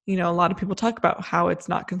 a lot of people talk about how it's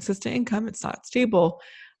not consistent income, it's not stable.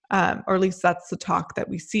 Or at least that's the talk that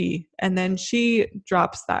we see. And then she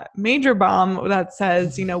drops that major bomb that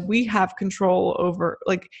says, we have control over,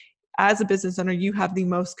 like, as a business owner, you have the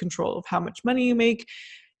most control of how much money you make,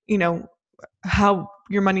 how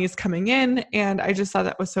your money is coming in. And I just thought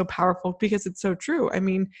that was so powerful, because it's so true. I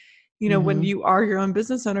mean, when you are your own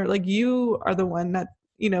business owner, like, you are the one that,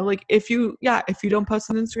 like, if you don't post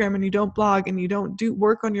on Instagram and you don't blog and you don't do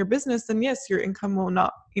work on your business, then yes, your income will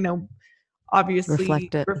not,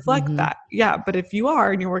 obviously reflect that. Yeah. But if you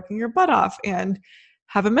are, and you're working your butt off and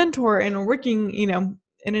have a mentor and working, in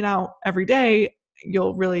and out every day,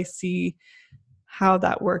 you'll really see how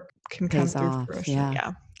that work can come through fruition.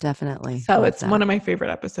 Yeah, definitely. So it's one of my favorite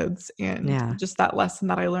episodes, and just that lesson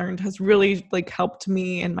that I learned has really, like, helped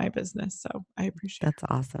me in my business. So I appreciate That's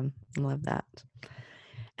awesome. I love that.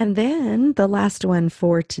 And then the last one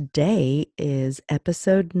for today is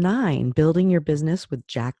episode 9, Building Your Business with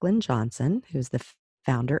Jacqueline Johnson, who's the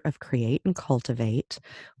founder of Create and Cultivate.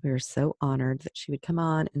 We are so honored that she would come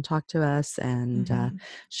on and talk to us and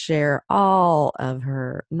share all of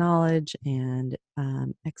her knowledge and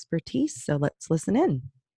expertise. So let's listen in.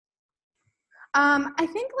 I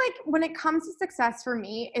think like when it comes to success for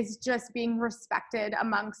me is just being respected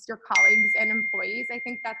amongst your colleagues and employees. I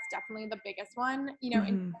think that's definitely the biggest one, in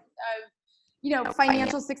terms of,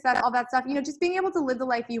 financial success, all that stuff, just being able to live the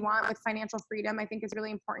life you want with financial freedom, I think is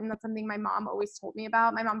really important. That's something my mom always told me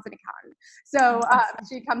about. My mom's an accountant. So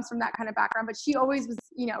she comes from that kind of background, but she always was,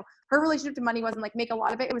 her relationship to money wasn't like make a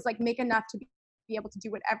lot of it. It was like make enough to be able to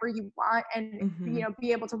do whatever you want and,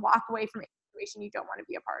 be able to walk away from a situation you don't want to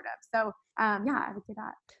be a part of. So I would say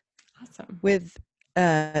that. Awesome. With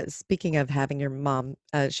speaking of having your mom,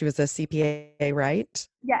 she was a CPA, right?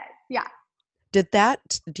 Yes. Yeah. Do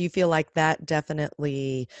you feel like that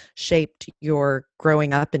definitely shaped your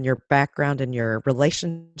growing up and your background and your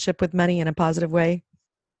relationship with money in a positive way?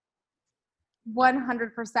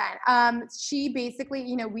 100%. She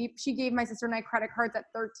basically, she gave my sister and I credit cards at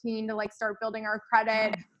 13 to like start building our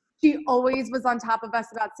credit. She always was on top of us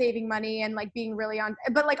about saving money and like being really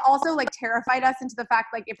but like also like terrified us into the fact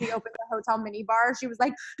like if we opened a hotel mini bar, she was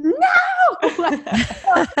like, no! Like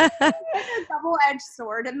a double-edged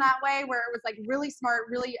sword in that way where it was like really smart,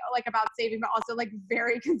 really like about saving, but also like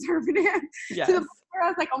very conservative. Yes. To the point where I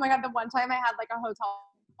was like, oh my God, the one time I had like a hotel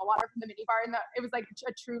water from the mini bar and it was like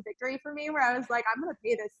a true victory for me where I was like, I'm gonna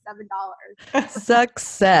pay this $7.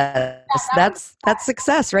 Success. That's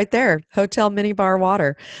success right there. Hotel mini bar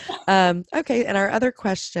water. Okay, and our other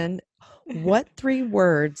question, what 3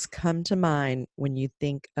 words come to mind when you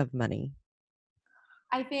think of money?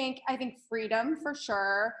 I think freedom for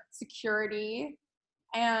sure, security,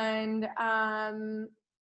 and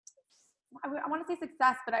I want to say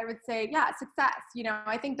success, but I would say, success.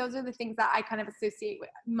 I think those are the things that I kind of associate with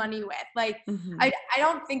money with. Like, I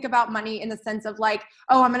don't think about money in the sense of like,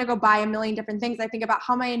 oh, I'm going to go buy a million different things. I think about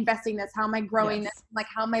how am I investing this? How am I growing this? Like,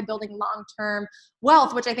 how am I building long-term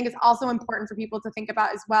wealth, which I think is also important for people to think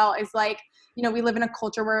about as well is like, we live in a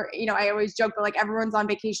culture where, I always joke, but like everyone's on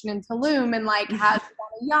vacation in Tulum and like has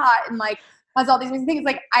a yacht and like, has all these amazing things.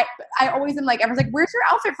 Like, I always am like, everyone's like, where's your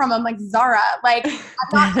outfit from? I'm like, Zara. Like, I'm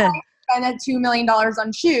not trying to spend $2 million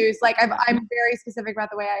on shoes. Like, I'm very specific about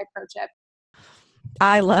the way I approach it.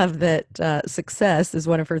 I love that success is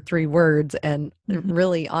one of her 3 words. And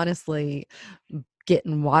really, honestly,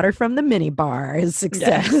 getting water from the mini bar is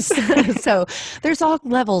success. Yes. So there's all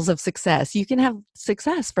levels of success. You can have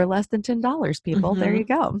success for less than $10, people. There you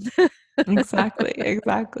go. Exactly.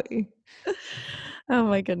 Oh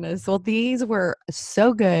my goodness. Well, these were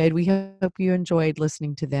so good. We hope you enjoyed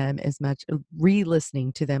listening to them as much,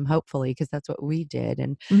 re-listening to them, hopefully, because that's what we did.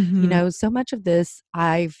 And, so much of this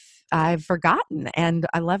I've forgotten and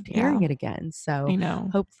I loved hearing it again. So I know.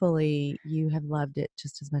 Hopefully you have loved it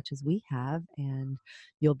just as much as we have, and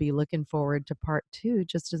you'll be looking forward to part 2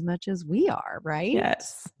 just as much as we are, right?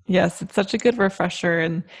 Yes. It's such a good refresher.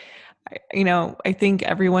 And I think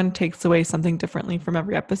everyone takes away something differently from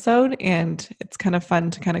every episode, and it's kind of fun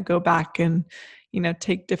to kind of go back and,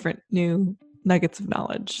 take different new nuggets of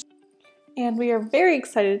knowledge. And we are very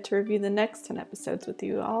excited to review the next 10 episodes with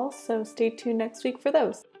you all, so stay tuned next week for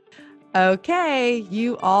those. Okay,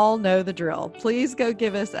 you all know the drill. Please go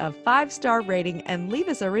give us a 5-star rating and leave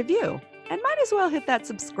us a review. And might as well hit that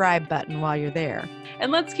subscribe button while you're there.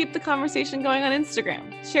 And let's keep the conversation going on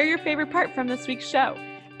Instagram. Share your favorite part from this week's show.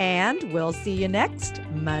 And we'll see you next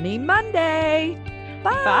Money Monday.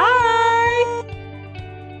 Bye. Bye.